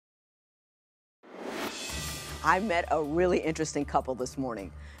I met a really interesting couple this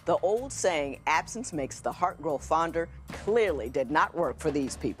morning. The old saying, absence makes the heart grow fonder, clearly did not work for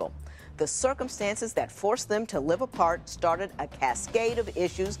these people. The circumstances that forced them to live apart started a cascade of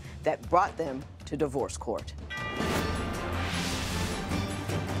issues that brought them to divorce court.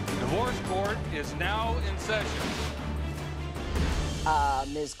 Divorce court is now in session.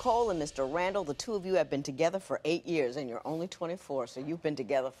 Ms. Cole and Mr. Randall, the two of you have been together for 8 years, and you're only 24, so you've been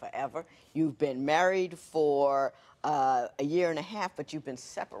together forever. You've been married for a year and a half, but you've been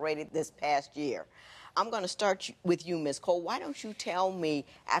separated this past year. I'm going to start with you, Ms. Cole. Why don't you tell me,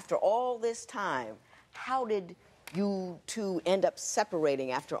 after all this time, how did you two end up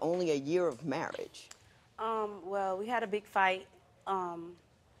separating after only a year of marriage? Well, we had a big fight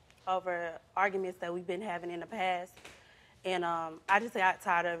over arguments that we've been having in the past. And I just got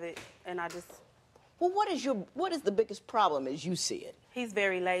tired of it, and I just... Well, what is the biggest problem as you see it? He's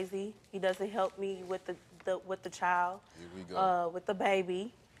very lazy. He doesn't help me with the child. Here we go. With the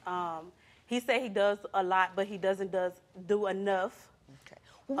baby. He said he does a lot, but he doesn't do enough.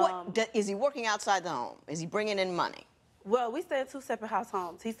 Okay. Is he working outside the home? Is he bringing in money? Well, we stay in two separate house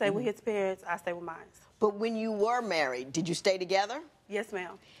homes. He stay with his parents. I stay with mine. But when you were married, did you stay together? Yes,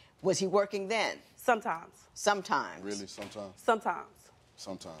 ma'am. Was he working then? Sometimes. Sometimes. Really, sometimes? Sometimes.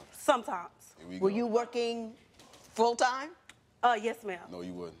 Sometimes. Sometimes. Were you working full-time? Yes, ma'am. No,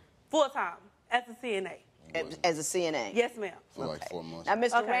 you wouldn't. Full-time, as a CNA. As a CNA? Yes, ma'am. For like 4 months. Now,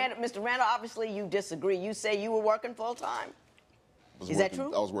 Mr. Randall, obviously you disagree. You say you were working full-time. Is that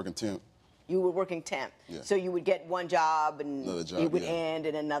true? I was working temp. You were working temp. Yeah. So you would get one job and it would end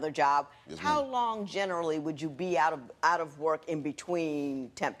in another job. Yes, How long generally would you be out of work in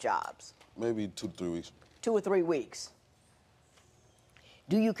between temp jobs? Maybe 2 to 3 weeks. 2 or 3 weeks.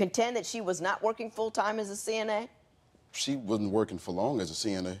 Do you contend that she was not working full-time as a CNA? She wasn't working for long as a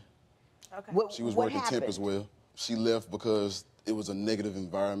CNA. Okay. She was working temp as well. She left because it was a negative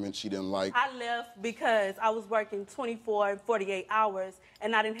environment she didn't like. I left because I was working 24 and 48 hours,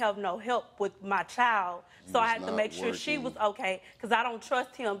 and I didn't have no help with my child. So I had to make sure she was okay, because I don't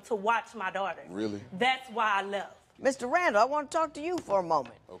trust him to watch my daughter. Really? That's why I left. Mr. Randall, I want to talk to you for a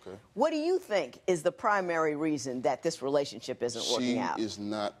moment. Okay. What do you think is the primary reason that this relationship isn't working out? She is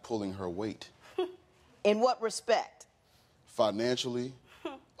not pulling her weight. In what respect? Financially,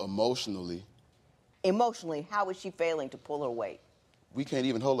 emotionally. Emotionally, how is she failing to pull her weight? We can't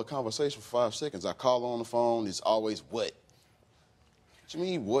even hold a conversation for 5 seconds. I call her on the phone, it's always what? What you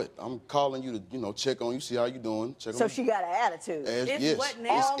mean what? I'm calling you to, check on you, see how you doing. So she got an attitude. Yes. What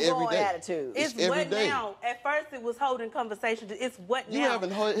now? It's every day. Attitude. It's every what day. Now. At first it was holding conversations. It's what now. You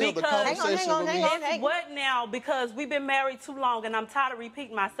haven't held the conversation with me. It's what now, because we've been married too long, and I'm tired of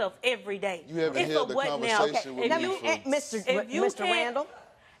repeating myself every day. You haven't held the conversation with me. Mr. Randall?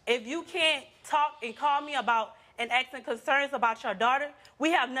 If you can't talk and call me about and asking concerns about your daughter,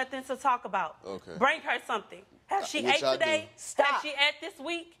 we have nothing to talk about. Okay. Bring her something. Have she ate today? Stop. Have she ate this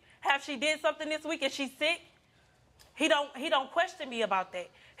week? Have she did something this week? Is she sick? He don't question me about that.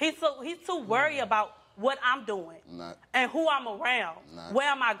 He's too worried about what I'm doing. And who I'm around. Where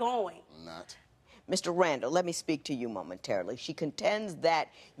am I going? Mr. Randall, let me speak to you momentarily. She contends that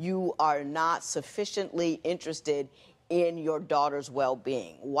you are not sufficiently interested in your daughter's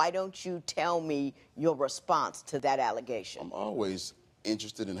well-being. Why don't you tell me your response to that allegation? I'm always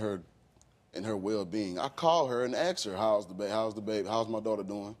interested in her well-being. I call her and ask her, how's the baby? How's my daughter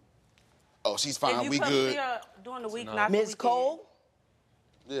doing? Oh, she's fine. We good. See her during the week, not Ms. Cole?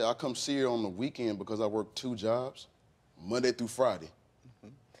 Yeah, I come see her on the weekend because I work 2 jobs, Monday through Friday.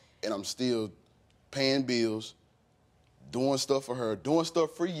 And I'm still paying bills, doing stuff for her, doing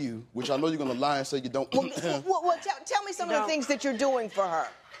stuff for you, which I know you're going to lie and say you don't. Well, tell me some of the things that you're doing for her.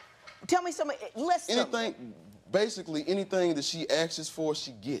 Tell me list them. Basically, anything that she asks for,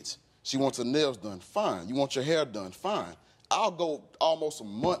 she gets. She wants her nails done, fine. You want your hair done, fine. I'll go almost a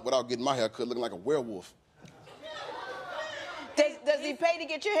month without getting my hair cut looking like a werewolf. Does he pay to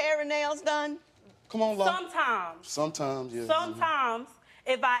get your hair and nails done? Come on, Law. Sometimes. Sometimes, yeah. Sometimes,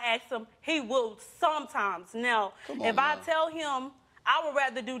 if I ask him, he will sometimes. Now, if I tell him I would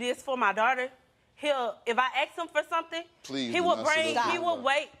rather do this for my daughter, if I ask him for something, he will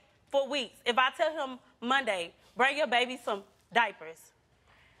wait for weeks. If I tell him Monday, bring your baby some diapers,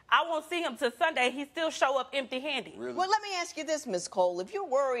 I won't see him till Sunday. He still show up empty-handed. Really? Well, let me ask you this, Ms. Cole. If you're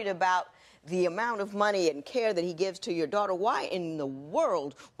worried about the amount of money and care that he gives to your daughter, why in the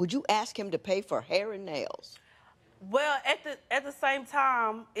world would you ask him to pay for hair and nails? Well, at the same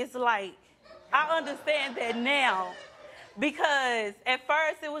time, it's like, I understand that now, because at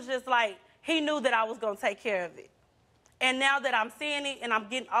first it was just like, he knew that I was going to take care of it. And now that I'm seeing it and I'm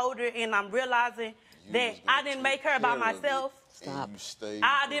getting older and I'm realizing that I didn't make her by myself. Stop.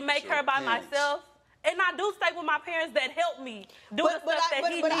 I didn't make her by myself. And I do stay with my parents that helped me do the stuff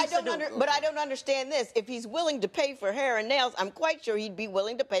that he needs to do. But I don't understand this. If he's willing to pay for hair and nails, I'm quite sure he'd be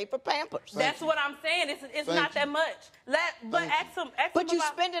willing to pay for Pampers. That's what I'm saying. It's not that much. But ask him. But you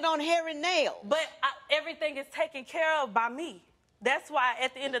spend it on hair and nails. But everything is taken care of by me. That's why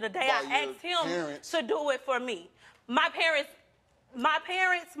at the end of the day, I asked him to do it for me. My parents, my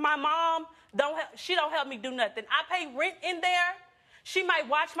mom, she don't help me do nothing. I pay rent in there. She might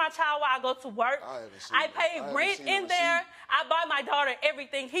watch my child while I go to work. I pay rent in there. I buy my daughter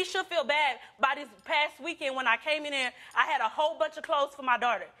everything. He should feel bad. By this past weekend when I came in there, I had a whole bunch of clothes for my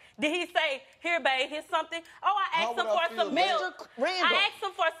daughter. Did he say, here, babe, here's something? Oh, I asked him for some milk. I asked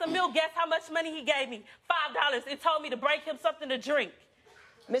him for some milk. Guess how much money he gave me? $5. It told me to break him something to drink.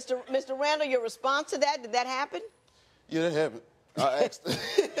 Mr. Randall, your response to that, did that happen? Yeah, that happened. I asked.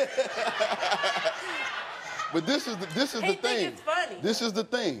 But this is the thing. It's funny. This is the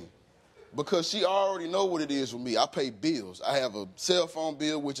thing. Because she already know what it is with me. I pay bills. I have a cell phone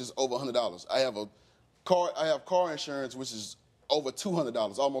bill, which is over $100. I have car insurance, which is over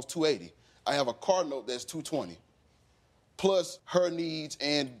 $200, almost $280. I have a car note that's $220. Plus her needs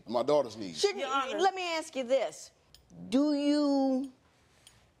and my daughter's needs. Let me ask you this. Do you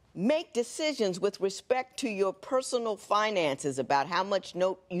make decisions with respect to your personal finances about how much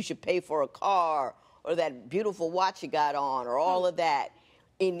note you should pay for a car or that beautiful watch you got on or all of that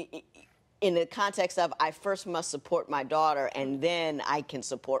in the context of I first must support my daughter and then I can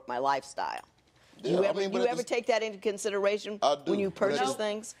support my lifestyle? Do you ever take that into consideration when you purchase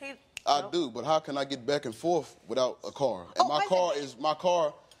things? I do, but how can I get back and forth without a car? And my car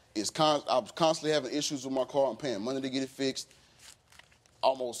is I'm constantly having issues with my car. I'm paying money to get it fixed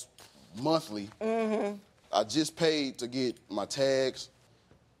almost monthly. Mm-hmm. I just paid to get my tags.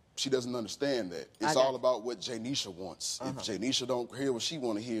 She doesn't understand that. It's all about what Janisha wants. If Janisha don't hear what she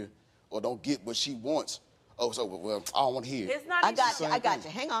want to hear or don't get what she wants, well, I don't want to hear it. It's not I got you.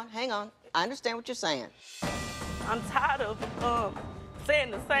 Hang on. I understand what you're saying. I'm tired of saying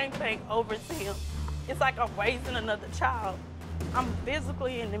the same thing over to him. It's like I'm raising another child. I'm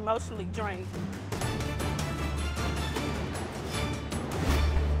physically and emotionally drained.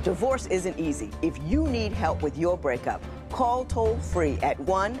 Divorce isn't easy. If you need help with your breakup, call toll-free at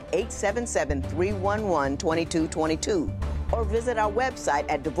 1-877-311-2222 or visit our website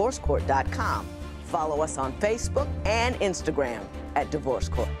at divorcecourt.com. Follow us on Facebook and Instagram at Divorce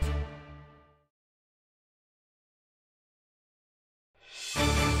Court.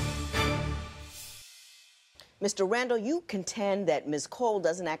 Mr. Randall, you contend that Ms. Cole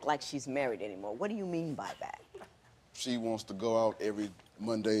doesn't act like she's married anymore. What do you mean by that? She wants to go out every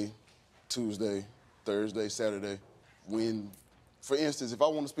Monday, Tuesday, Thursday, Saturday. When, for instance, if I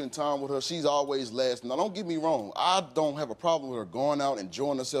want to spend time with her, she's always last. Now, don't get me wrong. I don't have a problem with her going out,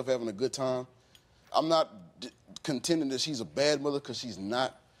 enjoying herself, having a good time. I'm not contending that she's a bad mother, because she's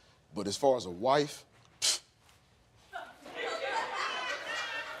not. But as far as a wife,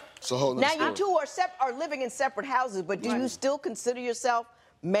 it's a whole nother story. Now, you two are living in separate houses, but do you still consider yourself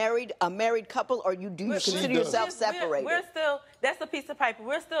a married couple, or do you consider yourself separated? We're still, that's a piece of paper.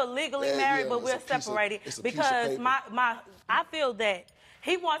 We're still legally married, but we're separated because I feel that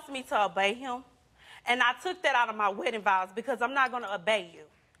he wants me to obey him, and I took that out of my wedding vows because I'm not going to obey you.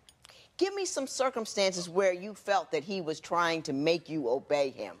 Give me some circumstances where you felt that he was trying to make you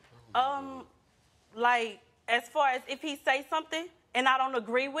obey him. Like, as far as if he say something and I don't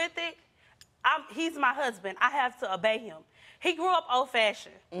agree with it, he's my husband. I have to obey him. He grew up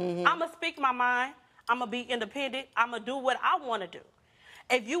old-fashioned. Mm-hmm. I'm going to speak my mind. I'm going to be independent. I'm going to do what I want to do.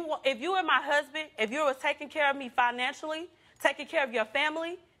 If you were my husband, if you were taking care of me financially, taking care of your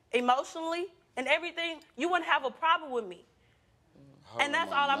family, emotionally, and everything, you wouldn't have a problem with me. And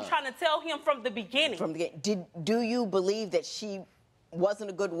that's all I'm trying to tell him from the beginning. Do you believe that she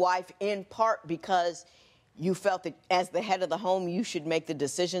wasn't a good wife in part because you felt that as the head of the home, you should make the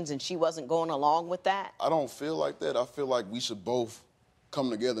decisions and she wasn't going along with that? I don't feel like that. I feel like we should both come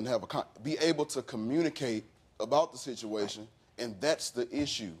together and be able to communicate about the situation, and that's the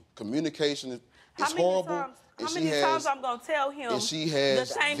issue. Communication is horrible. How many times I'm going to tell him the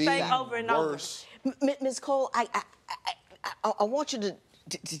same thing over and over? Ms. Cole, I want you to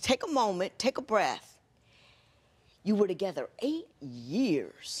take a moment, take a breath. You were together 8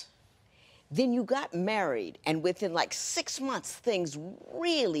 years. Then you got married, and within like 6 months, things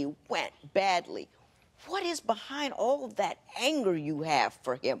really went badly. What is behind all of that anger you have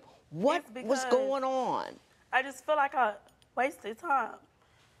for him? What was going on? I just feel like I wasted time.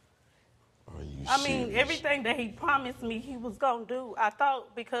 Are you I serious? mean, everything that he promised me he was going to do, I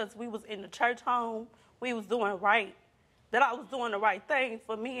thought because we was in the church home, we was doing right, that I was doing the right thing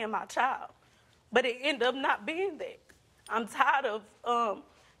for me and my child. But it ended up not being that. I'm tired of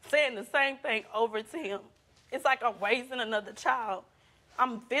saying the same thing over to him. It's like I'm raising another child.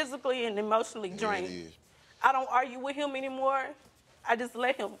 I'm physically and emotionally drained. Yeah, it is. I don't argue with him anymore. I just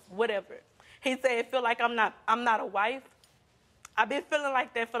let him, whatever. He said it feel like I'm not a wife. I've been feeling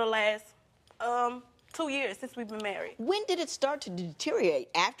like that for the last 2 years since we've been married. When did it start to deteriorate?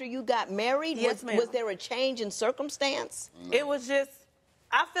 After you got married? Yes, ma'am. Was there a change in circumstance? No. It was just,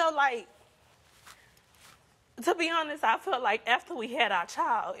 I felt like, to be honest, I felt like after we had our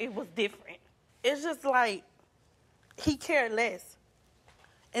child, it was different. It's just like he cared less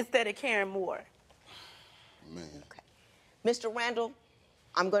instead of caring more. Man. Okay. Mr. Randall,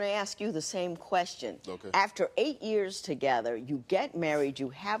 I'm going to ask you the same question. Okay. After 8 years together, you get married, you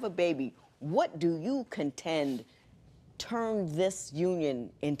have a baby. What do you contend turned this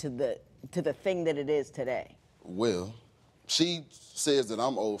union into the thing that it is today? Well, she says that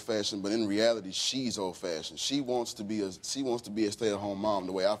I'm old-fashioned, but in reality, she's old-fashioned. She wants to be a stay-at-home mom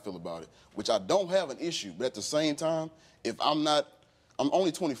the way I feel about it, which I don't have an issue. But at the same time, if I'm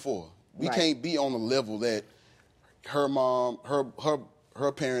only 24. We Right. can't be on the level that her mom, her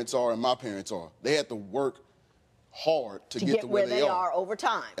parents are and my parents are. They had to work hard to get to where they they are over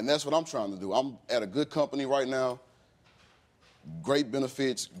time. And that's what I'm trying to do. I'm at a good company right now, great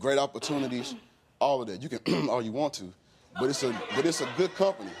benefits, great opportunities, all of that. You can all you want to, but it's a good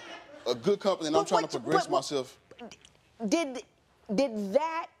company, and I'm trying to progress myself. Did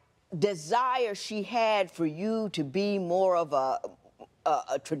that desire she had for you to be more of a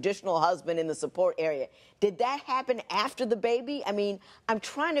traditional husband in the support area, did that happen after the baby? I mean, I'm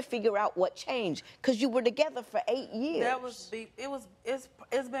trying to figure out what changed, because you were together for 8 years.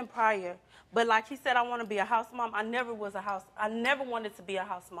 It's been prior. But like he said, I want to be a house mom. I never wanted to be a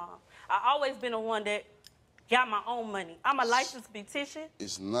house mom. I always been the one that got my own money. I'm a licensed beautician.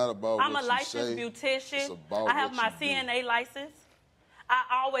 It's not about I'm what a you licensed say. beautician. It's about I have what my you do. CNA license. I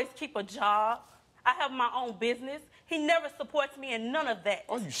always keep a job. I have my own business. He never supports me in none of that.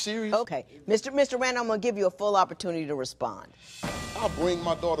 Are you serious? Okay, Mr. Randall, I'm going to give you a full opportunity to respond. I'll bring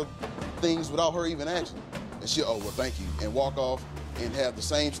my daughter things without her even asking. And she'll, oh, well, thank you, and walk off and have the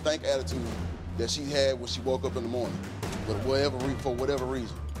same stank attitude that she had when she woke up in the morning, for whatever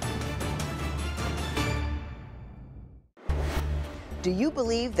reason. Do you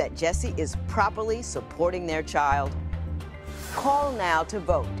believe that Jesse is properly supporting their child? Call now to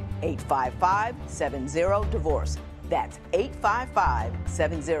vote. 855-70-DIVORCE. That's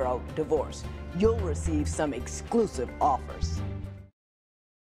 855-70-DIVORCE. You'll receive some exclusive offers.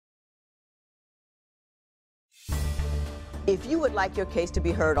 If you would like your case to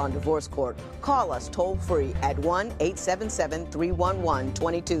be heard on divorce court, call us toll-free at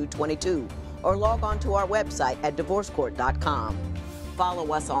 1-877-311-2222 or log on to our website at divorcecourt.com.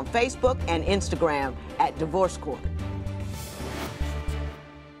 Follow us on Facebook and Instagram at Divorce Court.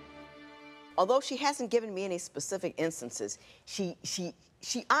 Although she hasn't given me any specific instances, she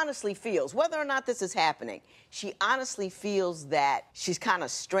honestly feels, whether or not this is happening, she honestly feels that she's kind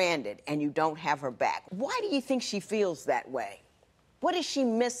of stranded and you don't have her back. Why do you think she feels that way? What is she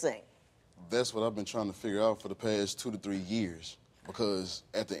missing? That's what I've been trying to figure out for the past 2 to 3 years. Because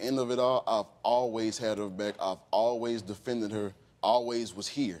at the end of it all, I've always had her back. I've always defended her, always was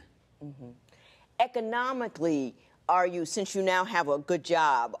here. Mm-hmm. Economically, are you, since you now have a good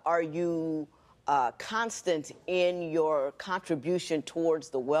job, are you constant in your contribution towards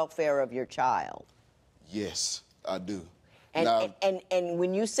the welfare of your child? Yes, I do. And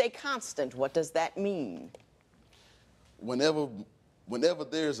when you say constant, what does that mean? Whenever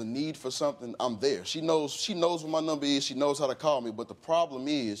there's a need for something, I'm there. She knows what my number is. She knows how to call me. But the problem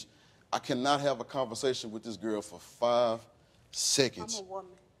is, I cannot have a conversation with this girl for 5 seconds. I'm a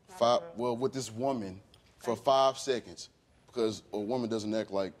woman. Well, with this woman for 5 seconds, because a woman doesn't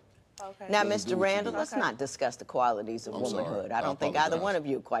act like. Okay. Now, Doesn't do Mr. what you Randall, do. let's not discuss the qualities of I'm sorry. womanhood. I I don't think either apologize. one of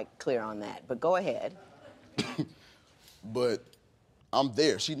you are quite clear on that. But go ahead. But I'm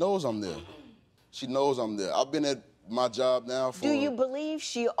there. She knows I'm there. She knows I'm there. I've been at my job now for. Do you believe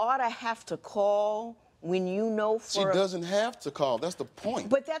she ought to have to call when you know for She doesn't have to call. That's the point.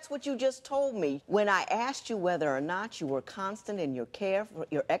 But that's what you just told me. When I asked you whether or not you were constant in your care,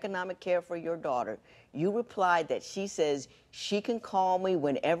 your economic care for your daughter, you replied that she says she can call me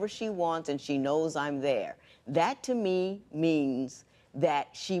whenever she wants and she knows I'm there. That to me means that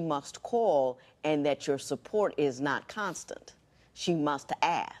she must call and that your support is not constant. She must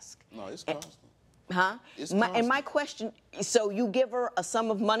ask. No, it's constant. Huh? It's And constant. my question, so you give her a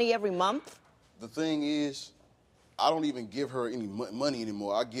sum of money every month? The thing is, I don't even give her any money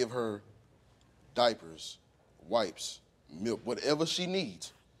anymore. I give her diapers, wipes, milk, whatever she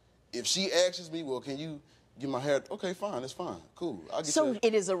needs. If she asks me, well, can you get my hair? Okay, fine, it's fine, cool. I'll get So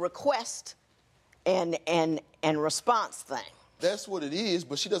it is a request and response thing. That's what it is,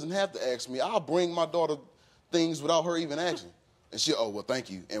 but she doesn't have to ask me. I'll bring my daughter things without her even asking. And she'll, oh, well,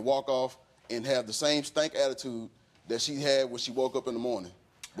 thank you, and walk off and have the same stank attitude that she had when she woke up in the morning,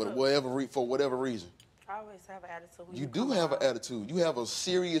 but for whatever reason. I always have an attitude. You do have an attitude. You have a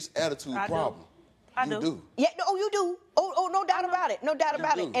serious attitude problem. I do. Yeah, oh, you do. Oh, no doubt about it. No doubt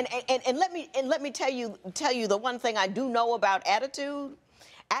about it. And let me tell you the one thing I do know about attitude.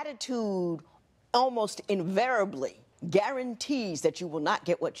 Attitude almost invariably guarantees that you will not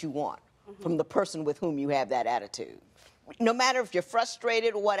get what you want from the person with whom you have that attitude. No matter if you're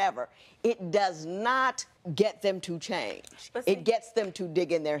frustrated or whatever, it does not get them to change. It gets them to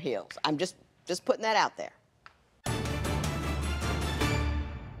dig in their heels. I'm just putting that out there.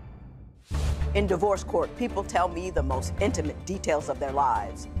 In divorce court, people tell me the most intimate details of their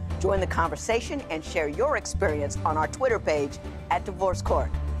lives. Join the conversation and share your experience on our Twitter page @Divorce Court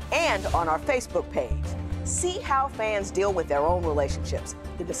and on our Facebook page. See how fans deal with their own relationships.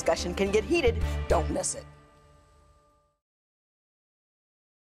 The discussion can get heated. Don't miss it.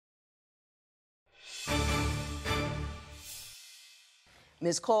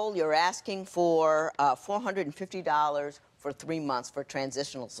 Ms. Cole, you're asking for $450 for 3 months for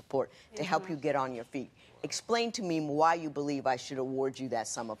transitional support to help you get on your feet. Explain to me why you believe I should award you that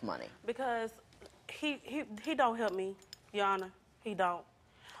sum of money. Because he don't help me, Your Honor. He don't.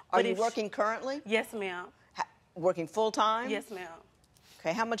 Are you working currently? Yes, ma'am. Working full-time? Yes, ma'am.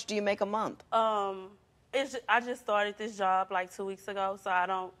 Okay, how much do you make a month? I just started this job like 2 weeks ago, so I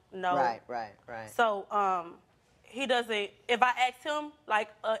don't know. Right. So, he doesn't, if I ask him, like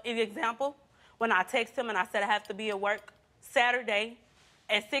an example, when I text him and I said I have to be at work Saturday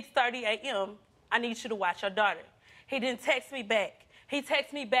at 6:30 a.m., I need you to watch your daughter. He didn't text me back. He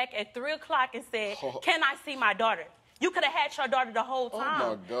texted me back at 3 o'clock and said, can I see my daughter? You could have had your daughter the whole time.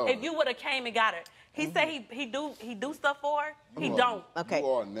 Oh, my God. If you would have came and got her. He said he do stuff for her. He don't. Okay. You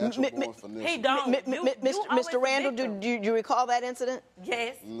are a natural born finesse. He don't. Mr. Randall, do you recall that incident?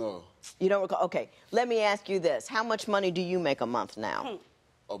 Yes. No. You don't recall? Okay. Let me ask you this. How much money do you make a month now?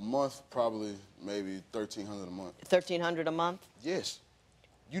 A month, probably maybe $1,300 a month. $1,300 a month? Yes.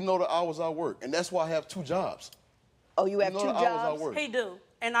 You know the hours I work, and that's why I have 2 jobs. Oh, you have 2 jobs? Hours I work. He do.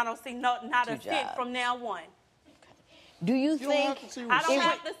 And I don't see not a cent from now on. Do you think... I don't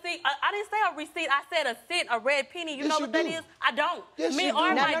have to see... I didn't say a receipt. I said a cent, a red penny. You know what that is? I don't. Yes, Me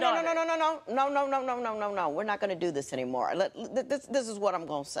or my daughter. No. We're not going to do this anymore. This is what I'm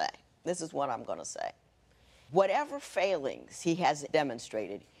going to say. This is what I'm going to say. Whatever failings he has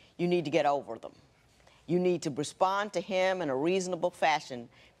demonstrated, you need to get over them. You need to respond to him in a reasonable fashion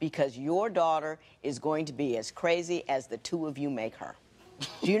because your daughter is going to be as crazy as the 2 of you make her.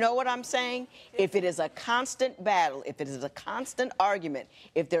 Do you know what I'm saying? If it is a constant battle, if it is a constant argument,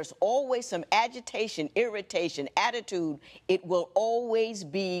 if there's always some agitation, irritation, attitude, it will always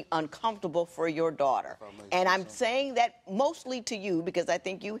be uncomfortable for your daughter. And I'm saying that mostly to you because I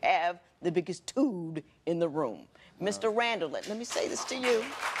think you have the biggest tood in the room. Mr. Randall, let me say this to you.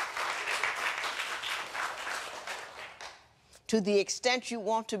 To the extent you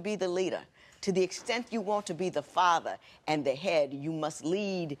want to be the leader, to the extent you want to be the father and the head, you must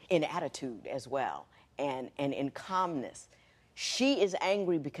lead in attitude as well and in calmness. She is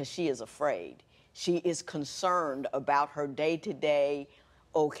angry because she is afraid. She is concerned about her day-to-day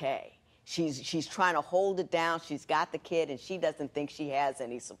okay. She's trying to hold it down. She's got the kid, and she doesn't think she has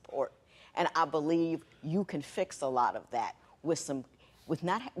any support. And I believe you can fix a lot of that with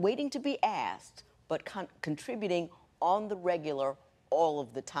not waiting to be asked, but contributing on the regular all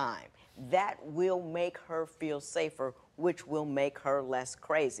of the time. That will make her feel safer, which will make her less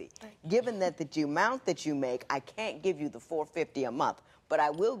crazy. Given that the amount that you make, I can't give you the $450 a month, but I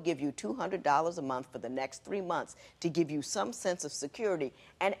will give you $200 a month for the next 3 months to give you some sense of security.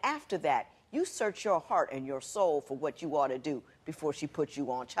 And after that, you search your heart and your soul for what you ought to do before she puts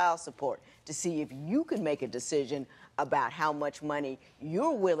you on child support to see if you can make a decision about how much money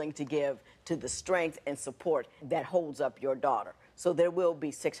you're willing to give to the strength and support that holds up your daughter. So there will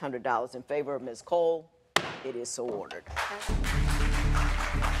be $600 in favor of Ms. Cole. It is so ordered.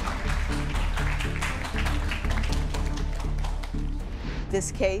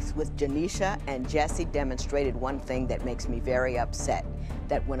 This case with Janisha and Jesse demonstrated one thing that makes me very upset,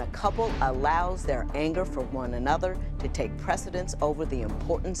 that when a couple allows their anger for one another to take precedence over the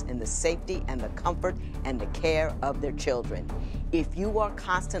importance and the safety and the comfort and the care of their children. If you are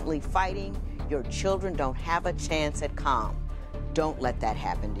constantly fighting, Your children don't have a chance at calm. Don't let that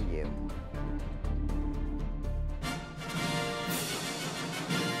happen to you.